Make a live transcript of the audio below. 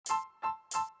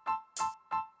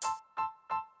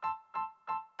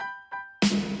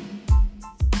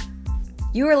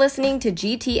You are listening to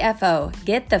GTFO,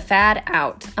 Get the Fad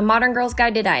Out, a modern girl's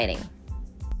guide to dieting.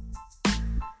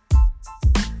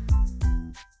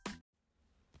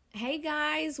 Hey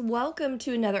guys, welcome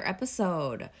to another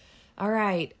episode. All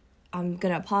right, I'm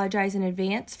going to apologize in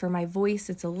advance for my voice.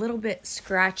 It's a little bit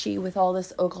scratchy with all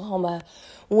this Oklahoma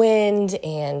wind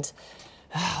and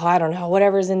I don't know,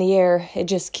 whatever's in the air. It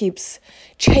just keeps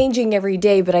changing every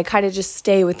day, but I kind of just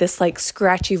stay with this like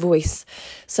scratchy voice.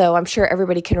 So I'm sure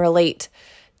everybody can relate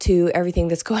to everything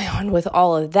that's going on with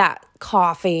all of that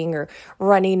coughing or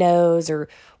runny nose or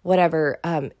whatever.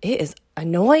 It is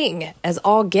annoying as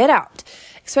all get out,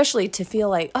 especially to feel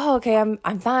like, oh, okay,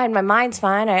 I'm fine. My mind's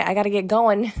fine. I got to get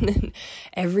going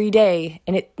every day.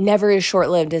 And it never is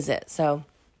short-lived, is it? So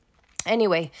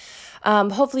anyway,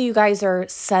 hopefully you guys are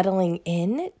settling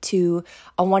in to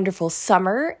a wonderful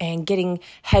summer and getting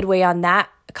headway on that.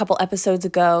 A couple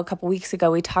weeks ago,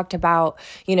 we talked about,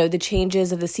 the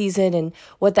changes of the season and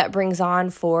what that brings on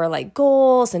for like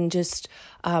goals and just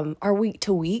our week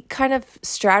to week kind of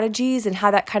strategies and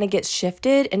how that kind of gets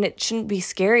shifted. And it shouldn't be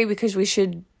scary because we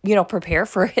should, prepare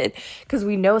for it because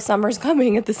we know summer's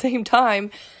coming at the same time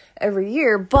every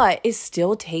year, but it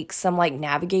still takes some like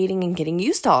navigating and getting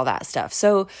used to all that stuff.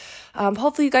 So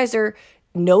hopefully you guys are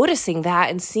noticing that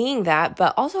and seeing that,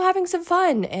 but also having some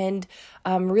fun and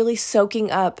really soaking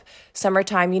up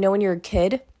summertime. When you're a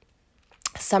kid,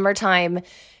 summertime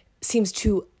seems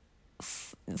to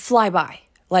fly by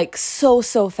like so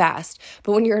fast.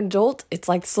 But when you're an adult, it's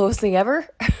like the slowest thing ever.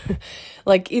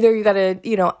 Like either you got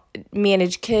to,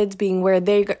 manage kids being where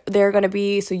they're going to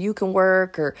be so you can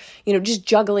work or, just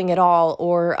juggling it all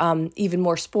or even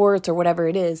more sports or whatever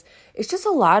it is. It's just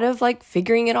a lot of like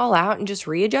figuring it all out and just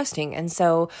readjusting. And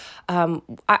so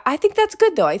I think that's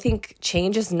good though. I think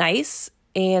change is nice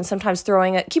and sometimes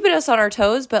keeping us on our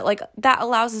toes, but like that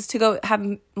allows us to go have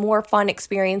more fun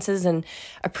experiences and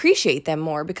appreciate them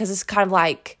more because it's kind of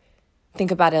like,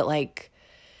 think about it like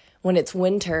when it's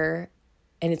winter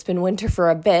and it's been winter for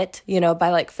a bit, by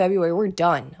like February, we're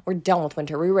done. We're done with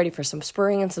winter. We're ready for some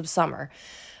spring and some summer.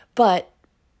 But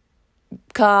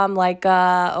come like,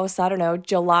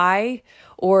 July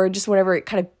or just whenever it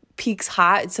kind of peaks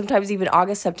hot, sometimes even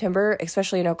August, September,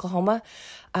 especially in Oklahoma,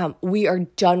 we are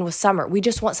done with summer. We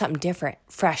just want something different,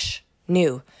 fresh,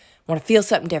 new. Want to feel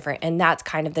something different. And that's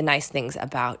kind of the nice things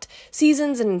about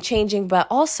seasons and changing, but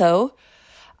also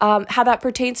how that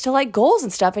pertains to like goals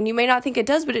and stuff. And you may not think it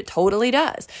does, but it totally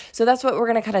does. So that's what we're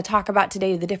going to kind of talk about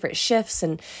today, the different shifts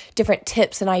and different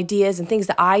tips and ideas and things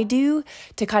that I do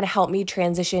to kind of help me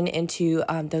transition into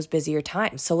those busier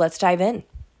times. So let's dive in.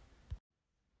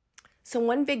 So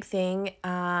one big thing,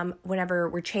 whenever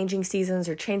we're changing seasons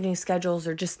or changing schedules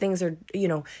or just things are,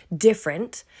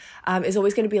 different, is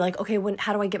always going to be like, okay,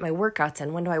 how do I get my workouts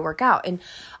in? When do I work out? And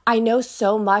I know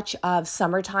so much of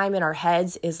summertime in our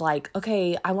heads is like,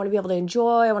 okay, I want to be able to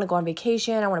enjoy. I want to go on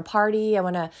vacation. I want to party. I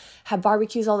want to have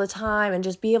barbecues all the time and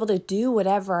just be able to do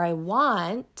whatever I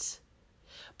want,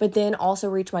 but then also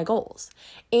reach my goals.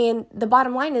 And the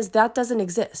bottom line is that doesn't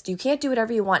exist. You can't do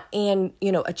whatever you want and,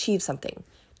 achieve something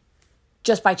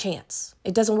just by chance.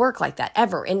 It doesn't work like that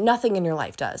ever, and nothing in your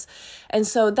life does. And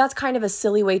so that's kind of a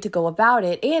silly way to go about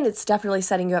it, and it's definitely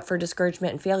setting you up for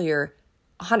discouragement and failure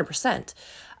 100%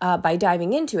 by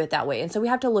diving into it that way. And so we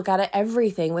have to look at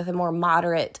everything with a more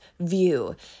moderate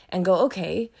view and go,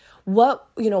 okay, what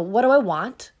do I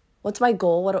want? What's my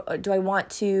goal? What do I want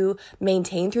to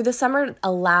maintain through the summer,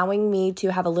 allowing me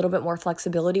to have a little bit more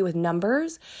flexibility with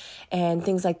numbers and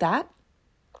things like that.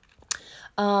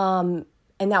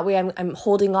 And that way I'm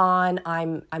holding on,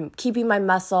 I'm keeping my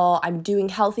muscle, I'm doing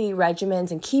healthy regimens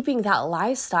and keeping that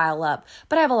lifestyle up.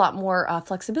 But I have a lot more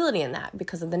flexibility in that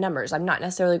because of the numbers. I'm not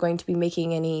necessarily going to be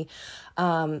making any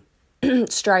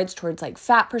strides towards like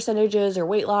fat percentages or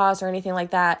weight loss or anything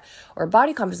like that or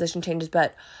body composition changes.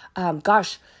 But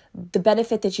the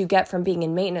benefit that you get from being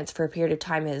in maintenance for a period of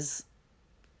time is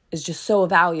just so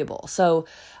valuable. So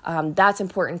that's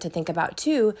important to think about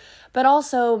too. But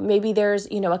also maybe there's,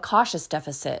 a cautious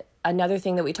deficit. Another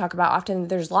thing that we talk about often,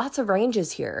 there's lots of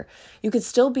ranges here. You could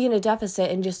still be in a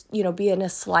deficit and just, be in a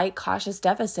slight cautious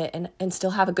deficit and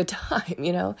still have a good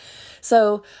time,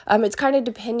 So it's kind of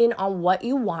dependent on what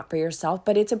you want for yourself,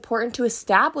 but it's important to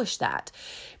establish that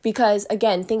because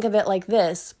again, think of it like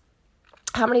this.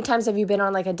 How many times have you been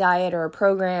on like a diet or a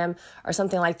program or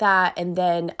something like that? And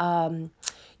then,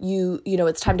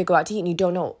 it's time to go out to eat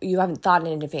and you haven't thought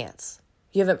in advance.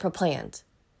 You haven't pre-planned,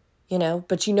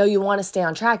 but you want to stay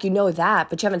on track. That,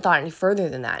 but you haven't thought any further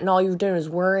than that. And all you're doing is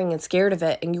worrying and scared of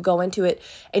it. And you go into it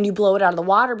and you blow it out of the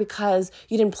water because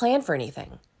you didn't plan for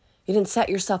anything. You didn't set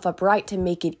yourself up right to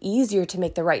make it easier to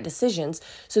make the right decisions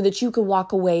so that you could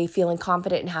walk away feeling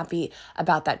confident and happy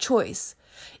about that choice.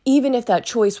 Even if that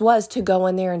choice was to go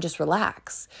in there and just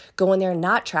relax, go in there and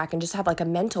not track and just have like a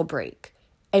mental break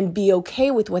and be okay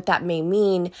with what that may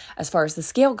mean as far as the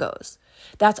scale goes.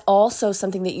 That's also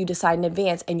something that you decide in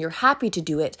advance and you're happy to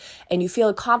do it and you feel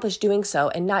accomplished doing so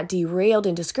and not derailed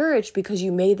and discouraged because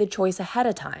you made the choice ahead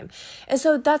of time. And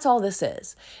so that's all this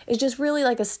is. It's just really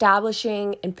like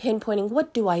establishing and pinpointing,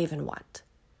 what do I even want?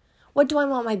 What do I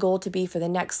want my goal to be for the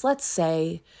next, let's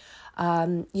say,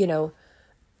 30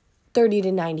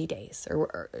 to 90 days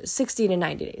or 60 to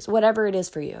 90 days, whatever it is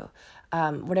for you,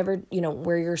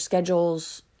 where your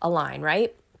schedules align,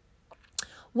 right?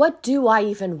 What do I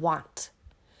even want?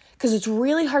 Because it's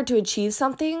really hard to achieve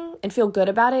something and feel good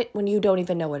about it when you don't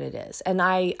even know what it is. And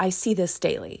I see this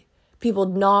daily. People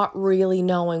not really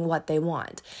knowing what they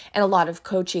want. And a lot of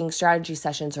coaching strategy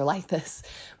sessions are like this.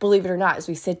 Believe it or not, as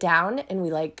we sit down and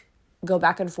we like go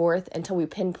back and forth until we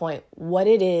pinpoint what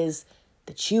it is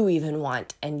that you even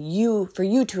want and for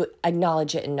you to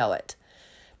acknowledge it and know it.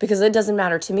 Because it doesn't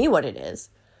matter to me what it is.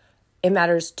 It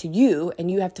matters to you and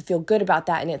you have to feel good about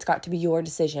that and it's got to be your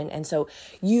decision. And so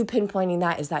you pinpointing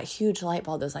that is that huge light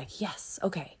bulb that's like, yes,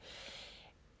 okay.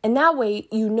 And that way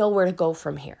you know where to go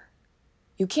from here.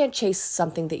 You can't chase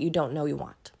something that you don't know you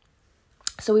want.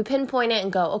 So we pinpoint it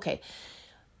and go, okay,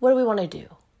 what do we want to do?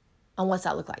 And what's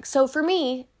that look like? So for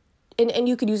me, and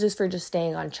you could use this for just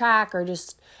staying on track or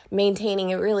just maintaining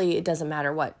it. Really, it doesn't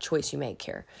matter what choice you make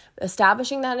here.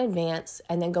 Establishing that in advance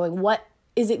and then going, what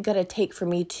is it going to take for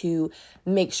me to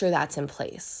make sure that's in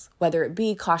place? Whether it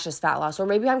be cautious fat loss, or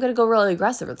maybe I'm going to go really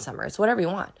aggressive in the summer. It's whatever you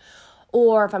want.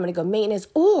 Or if I'm going to go maintenance,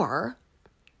 or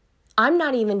I'm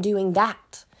not even doing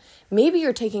that. Maybe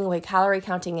you're taking away calorie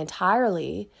counting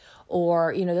entirely,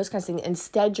 or, those kinds of things.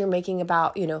 Instead, you're making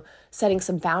about, setting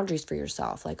some boundaries for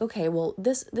yourself. Like, okay, well,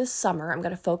 this summer, I'm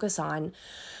going to focus on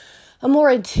a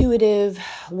more intuitive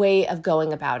way of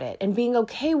going about it and being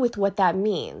okay with what that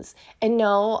means. And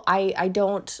no, I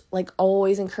don't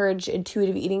always encourage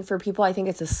intuitive eating for people. I think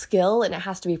it's a skill and it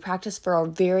has to be practiced for a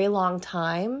very long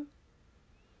time.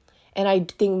 And I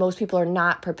think most people are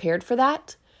not prepared for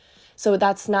that. So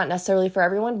that's not necessarily for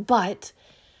everyone. But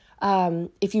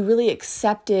if you really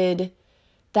accepted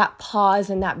that pause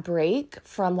and that break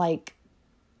from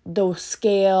the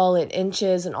scale and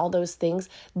inches and all those things,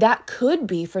 that could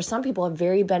be for some people a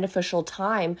very beneficial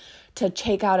time to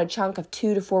take out a chunk of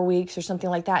 2 to 4 weeks or something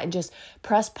like that and just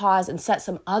press pause and set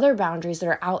some other boundaries that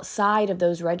are outside of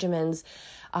those regimens.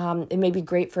 It may be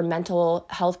great for mental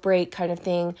health break kind of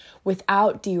thing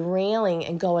without derailing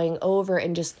and going over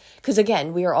and just, because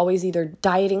again, we are always either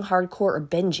dieting hardcore or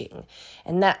binging,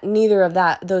 and that neither of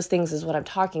those things is what I'm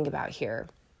talking about here.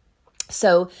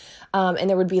 So, and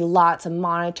there would be lots of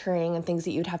monitoring and things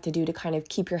that you'd have to do to kind of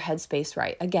keep your headspace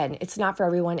right. Again, it's not for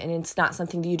everyone and it's not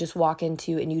something that you just walk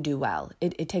into and you do well.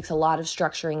 It takes a lot of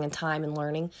structuring and time and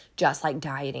learning, just like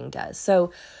dieting does.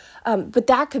 So, but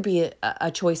that could be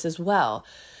a choice as well.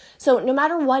 So no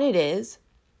matter what it is,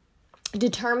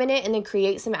 determine it and then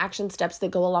create some action steps that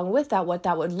go along with that, what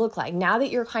that would look like. Now that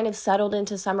you're kind of settled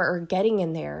into summer or getting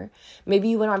in there, maybe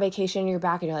you went on vacation and you're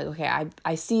back and you're like, okay,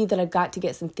 I see that I've got to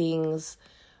get some things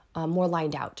more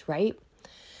lined out, right?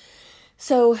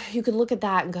 So you could look at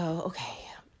that and go,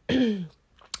 okay,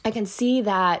 I can see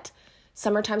that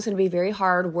summertime's going to be very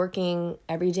hard working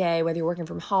every day, whether you're working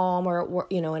from home or,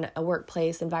 in a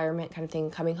workplace environment kind of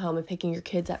thing, coming home and picking your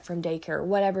kids up from daycare or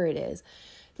whatever it is.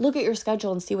 Look at your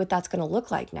schedule and see what that's going to look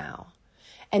like now.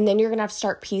 And then you're going to have to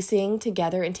start piecing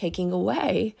together and taking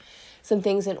away some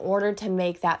things in order to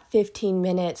make that 15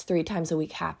 minutes 3 times a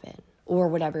week happen or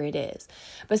whatever it is.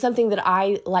 But something that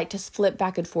I like to flip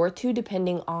back and forth to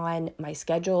depending on my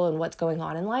schedule and what's going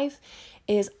on in life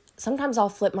is sometimes I'll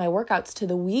flip my workouts to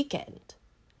the weekend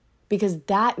because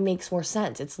that makes more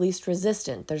sense. It's least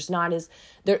resistant. There's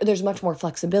much more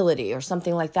flexibility or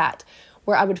something like that,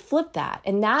 where I would flip that.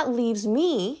 And that leaves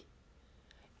me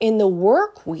in the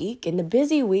work week, in the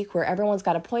busy week where everyone's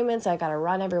got appointments, I got to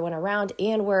run everyone around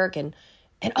and work and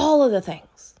all of the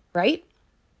things, right?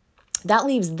 That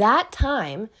leaves that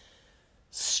time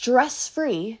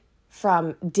stress-free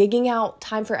from digging out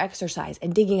time for exercise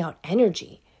and digging out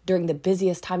energy during the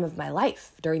busiest time of my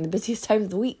life, during the busiest time of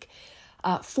the week,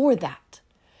 for that.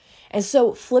 And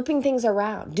so flipping things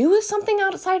around, do something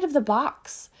outside of the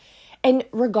box. And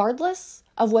regardless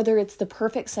of whether it's the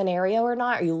perfect scenario or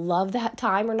not, or you love that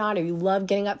time or not, or you love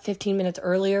getting up 15 minutes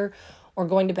earlier or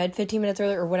going to bed 15 minutes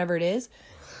earlier or whatever it is,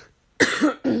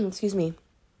 excuse me,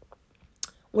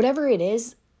 whatever it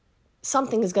is,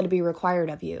 something is going to be required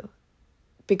of you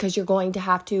because you're going to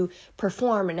have to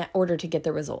perform in order to get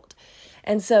the result.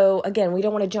 And so again, we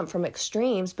don't want to jump from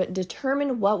extremes, but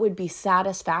determine what would be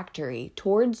satisfactory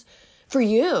for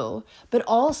you, but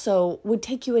also would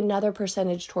take you another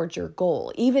percentage towards your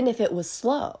goal, even if it was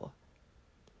slow.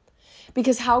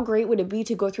 Because how great would it be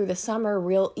to go through the summer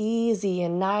real easy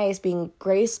and nice, being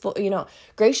graceful,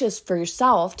 gracious to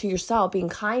yourself, being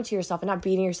kind to yourself and not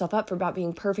beating yourself up for about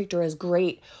being perfect or as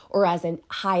great or as in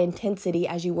high intensity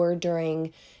as you were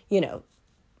during, the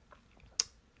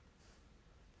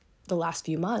last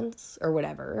few months or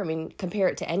whatever. I mean, compare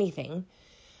it to anything.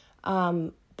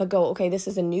 But go, okay, this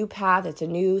is a new path. It's a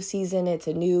new season. It's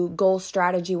a new goal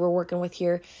strategy we're working with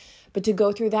here. But to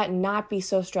go through that and not be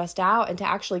so stressed out and to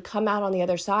actually come out on the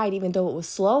other side, even though it was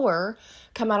slower,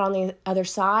 come out on the other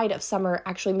side of summer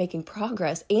actually making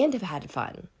progress and have had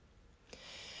fun.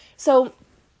 So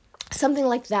something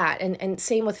like that. And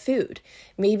same with food.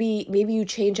 Maybe you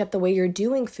change up the way you're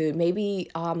doing food. Maybe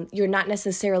you're not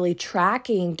necessarily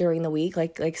tracking during the week.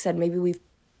 Like I said, maybe we've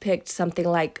picked something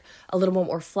like a little bit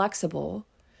more flexible.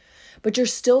 But you're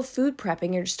still food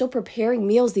prepping. You're still preparing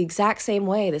meals the exact same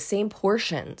way, the same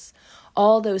portions,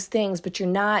 all those things. But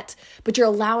you're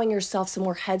allowing yourself some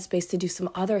more headspace to do some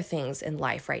other things in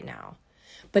life right now.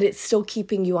 But it's still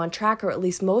keeping you on track, or at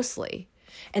least mostly.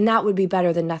 And that would be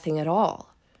better than nothing at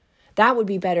all. That would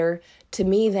be better to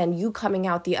me than you coming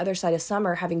out the other side of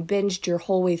summer, having binged your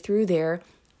whole way through there,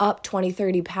 up 20,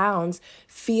 30 pounds,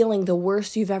 feeling the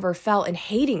worst you've ever felt and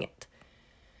hating it.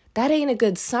 That ain't a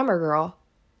good summer, girl.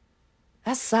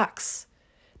 That sucks.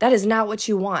 That is not what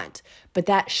you want, but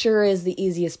that sure is the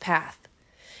easiest path.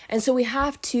 And so we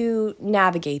have to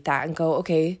navigate that and go,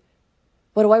 okay,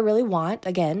 what do I really want?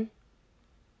 Again,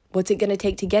 what's it going to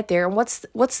take to get there? And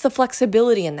what's the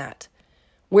flexibility in that?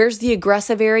 Where's the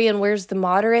aggressive area and where's the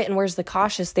moderate and where's the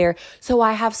cautious there? So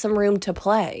I have some room to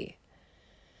play.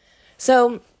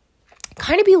 So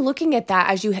kind of be looking at that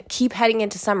as you keep heading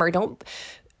into summer. Don't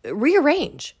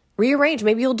rearrange.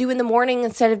 Maybe you'll do in the morning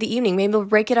instead of the evening. Maybe you'll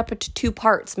break it up into 2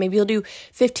 parts. Maybe you'll do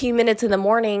 15 minutes in the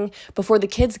morning before the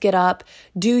kids get up,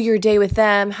 do your day with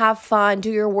them, have fun,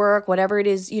 do your work, whatever it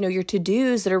is, your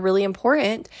to-dos that are really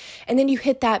important. And then you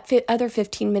hit that other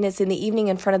 15 minutes in the evening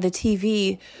in front of the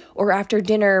TV or after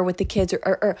dinner with the kids,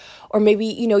 or maybe,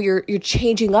 you're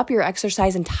changing up your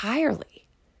exercise entirely.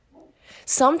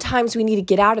 Sometimes we need to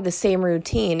get out of the same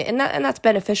routine, and that's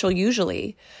beneficial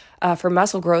usually for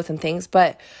muscle growth and things,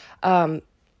 but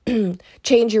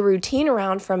change your routine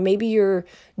around from maybe you're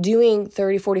doing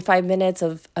 30, 45 minutes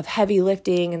of heavy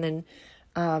lifting and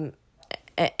then,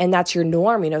 and that's your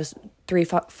norm,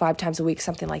 3-5 times a week,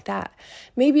 something like that.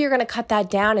 Maybe you're going to cut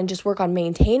that down and just work on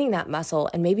maintaining that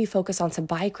muscle and maybe focus on some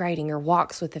bike riding or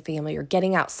walks with the family or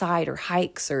getting outside or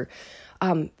hikes or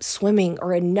swimming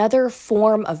or another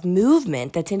form of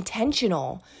movement that's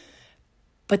intentional,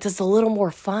 but that's a little more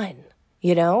fun.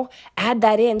 Add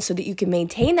that in so that you can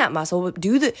maintain that muscle,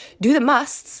 do the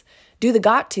musts, do the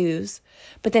got tos,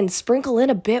 but then sprinkle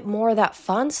in a bit more of that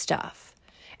fun stuff.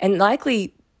 And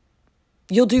likely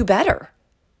you'll do better.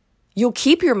 You'll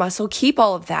keep your muscle, keep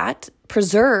all of that,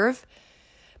 preserve.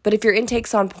 But if your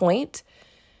intake's on point,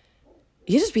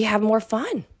 you just be having more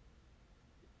fun.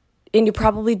 And you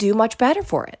probably do much better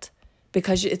for it,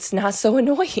 because it's not so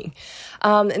annoying.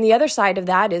 And the other side of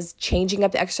that is changing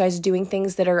up the exercise, doing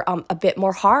things that are a bit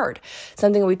more hard.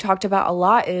 Something we talked about a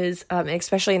lot is,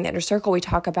 especially in the inner circle, we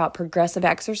talk about progressive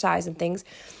exercise and things.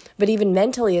 But even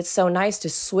mentally, it's so nice to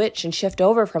switch and shift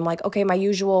over from okay, my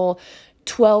usual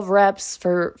 12 reps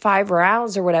for 5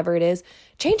 rounds or whatever it is,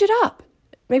 change it up.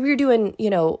 Maybe you're doing,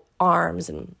 arms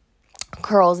and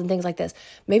curls and things like this.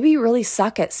 Maybe you really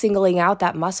suck at singling out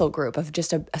that muscle group of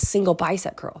just a single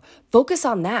bicep curl. Focus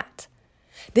on that.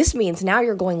 This means now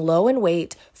you're going low in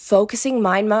weight, focusing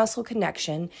mind-muscle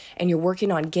connection, and you're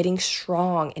working on getting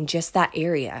strong in just that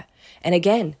area. And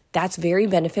again, that's very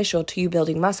beneficial to you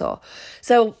building muscle.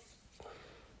 So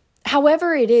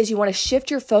however it is, you want to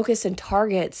shift your focus and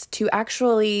targets to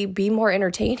actually be more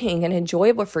entertaining and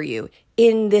enjoyable for you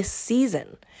in this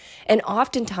season. And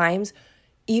oftentimes,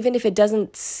 even if it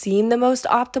doesn't seem the most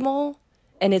optimal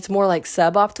and it's more like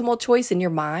suboptimal choice in your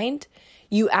mind,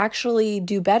 you actually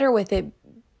do better with it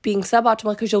being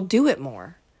suboptimal because you'll do it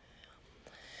more.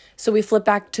 So we flip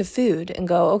back to food and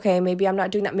go, okay, maybe I'm not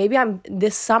doing that. Maybe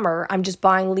this summer, I'm just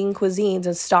buying lean cuisines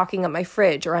and stocking up my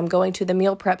fridge, or I'm going to the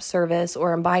meal prep service,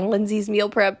 or I'm buying Lindsay's meal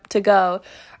prep to go,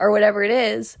 or whatever it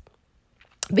is,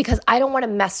 because I don't want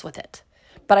to mess with it.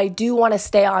 But I do want to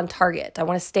stay on target. I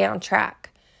want to stay on track.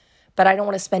 But I don't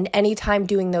want to spend any time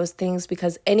doing those things,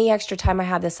 because any extra time I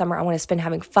have this summer, I want to spend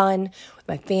having fun with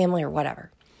my family or whatever.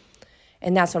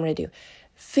 And that's what I'm going to do.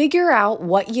 Figure out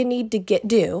what you need to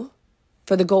do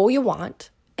for the goal you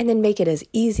want, and then make it as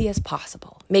easy as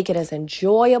possible. Make it as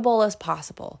enjoyable as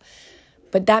possible.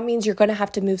 But that means you're going to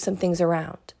have to move some things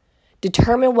around.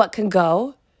 Determine what can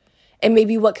go, and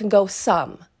maybe what can go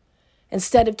some.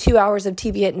 Instead of 2 hours of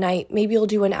TV at night, maybe you'll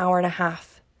do an hour and a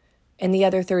half. And the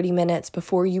other 30 minutes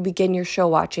before you begin your show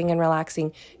watching and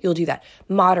relaxing, you'll do that.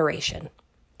 Moderation.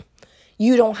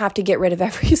 You don't have to get rid of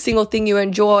every single thing you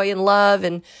enjoy and love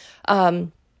and,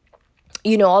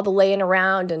 all the laying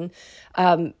around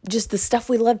and just the stuff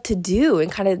we love to do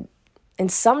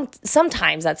and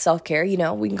sometimes that's self-care,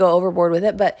 we can go overboard with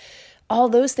it, but all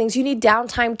those things, you need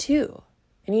downtime too.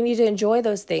 And you need to enjoy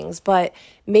those things, but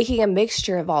making a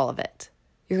mixture of all of it.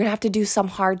 You're going to have to do some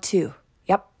hard too.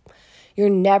 Yep. You're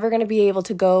never going to be able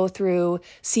to go through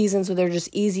seasons where they're just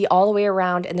easy all the way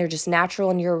around and they're just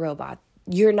natural and you're a robot.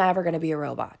 You're never going to be a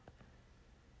robot.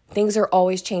 Things are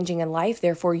always changing in life.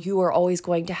 Therefore, you are always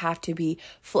going to have to be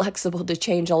flexible to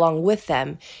change along with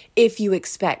them if you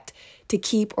expect to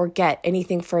keep or get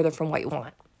anything further from what you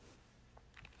want.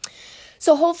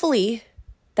 So hopefully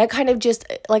that kind of just,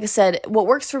 like I said, what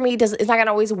works for me is not going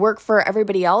to always work for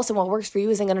everybody else. And what works for you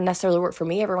isn't going to necessarily work for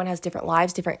me. Everyone has different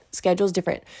lives, different schedules,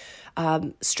 different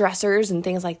stressors and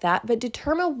things like that. But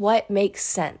determine what makes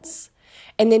sense.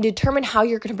 And then determine how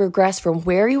you're going to progress from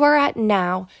where you are at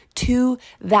now to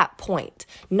that point.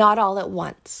 Not all at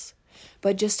once,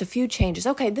 but just a few changes.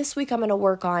 Okay, this week I'm going to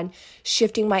work on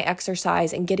shifting my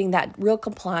exercise and getting that real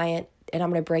compliant. And I'm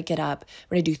going to break it up.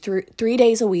 I'm going to do 3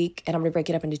 days a week, and I'm going to break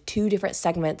it up into 2 different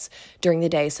segments during the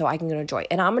day so I can go enjoy.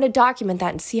 And I'm going to document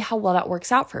that and see how well that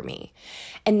works out for me.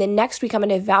 And then next week, I'm going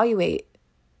to evaluate,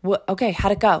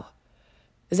 how'd it go?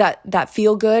 Does that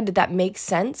feel good? Did that make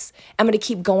sense? I'm going to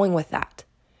keep going with that.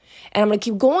 And I'm going to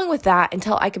keep going with that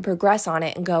until I can progress on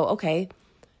it and go, okay,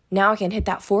 now I can hit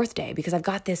that 4th day because I've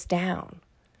got this down.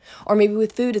 Or maybe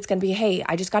with food, it's going to be, hey,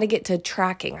 I just got to get to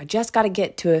tracking. I just got to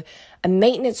get to a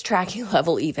maintenance tracking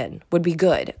level even would be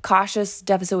good. Cautious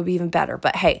deficit would be even better.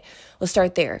 But hey, let's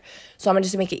start there. So I'm going to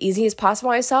just make it easy as possible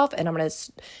on myself. And I'm going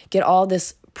to get all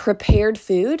this prepared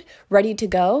food ready to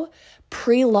go,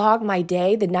 pre-log my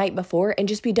day the night before, and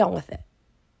just be done with it.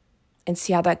 And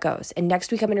see how that goes. And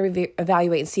next week, I'm going to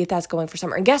evaluate and see if that's going for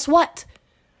summer. And guess what?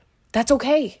 That's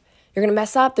okay. You're going to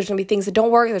mess up. There's going to be things that don't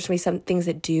work. There's going to be some things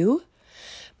that do.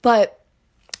 But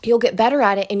you'll get better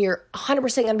at it and you're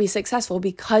 100% going to be successful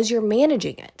because you're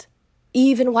managing it.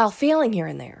 Even while failing here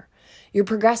and there. You're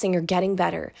progressing, you're getting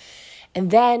better. And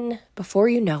then, before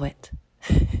you know it,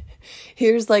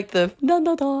 here's like the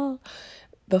da-da-da.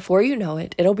 Before you know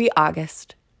it, it'll be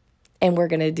August. And we're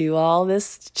going to do all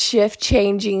this shift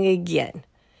changing again.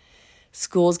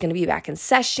 School's going to be back in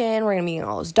session. We're going to be getting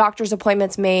all those doctor's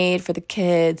appointments made for the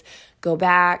kids. Go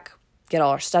back. Get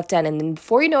all our stuff done. And then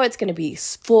before you know it, it's going to be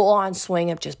full on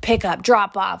swing of just pick up,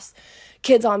 drop offs,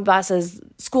 kids on buses,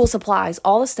 school supplies,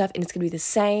 all this stuff. And it's going to be the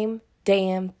same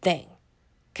damn thing.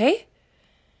 Okay?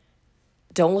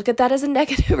 Don't look at that as a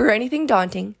negative or anything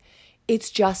daunting. It's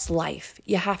just life.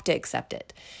 You have to accept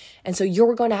it. And so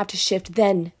you're going to have to shift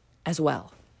then as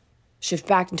well. Shift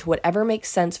back into whatever makes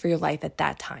sense for your life at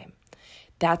that time.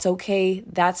 That's okay.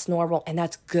 That's normal. And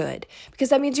that's good because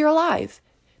that means you're alive.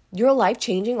 You're alive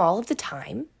changing all of the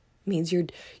time means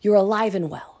you're alive and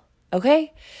well,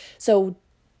 okay? So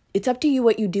it's up to you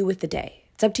what you do with the day.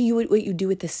 It's up to you what you do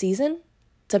with the season.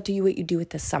 It's up to you what you do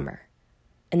with the summer.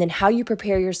 And then how you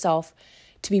prepare yourself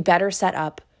to be better set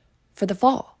up for the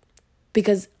fall.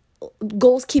 Because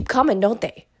goals keep coming, don't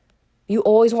they? You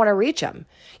always want to reach them.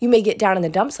 You may get down in the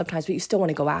dumps sometimes, but you still want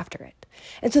to go after it.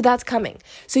 And so that's coming.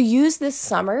 So use this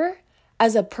summer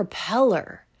as a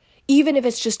propeller. Even if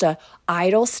it's just a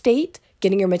idle state,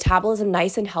 getting your metabolism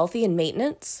nice and healthy and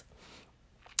maintenance.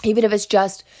 Even if it's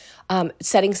just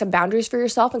setting some boundaries for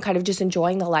yourself and kind of just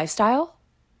enjoying the lifestyle.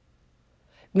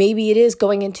 Maybe it is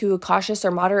going into a cautious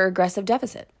or moderate or aggressive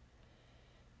deficit.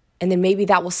 And then maybe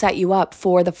that will set you up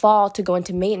for the fall to go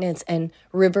into maintenance and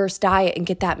reverse diet and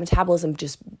get that metabolism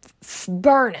just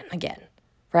burning again,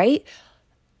 right?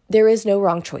 There is no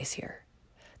wrong choice here.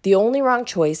 The only wrong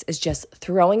choice is just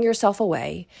throwing yourself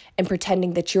away and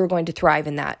pretending that you're going to thrive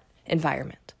in that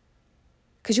environment.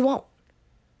 Because you won't.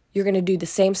 You're going to do the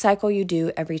same cycle you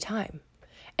do every time.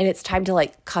 And it's time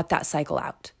to cut that cycle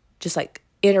out. Just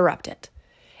interrupt it.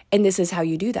 And this is how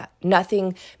you do that.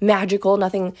 Nothing magical,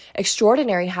 nothing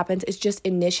extraordinary happens. It's just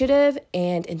initiative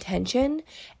and intention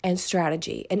and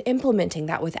strategy and implementing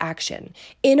that with action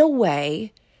in a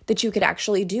way that you could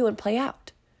actually do and play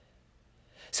out.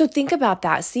 So think about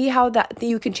that. See how that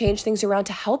you can change things around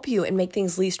to help you and make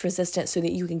things least resistant so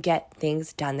that you can get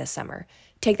things done this summer.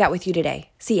 Take that with you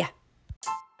today. See ya.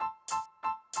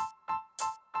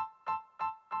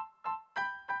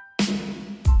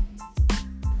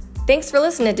 Thanks for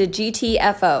listening to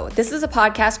GTFO. This is a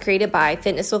podcast created by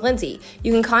Fitness with Lindsay.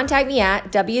 You can contact me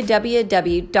at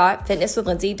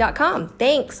www.fitnesswithlindsay.com.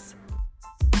 Thanks.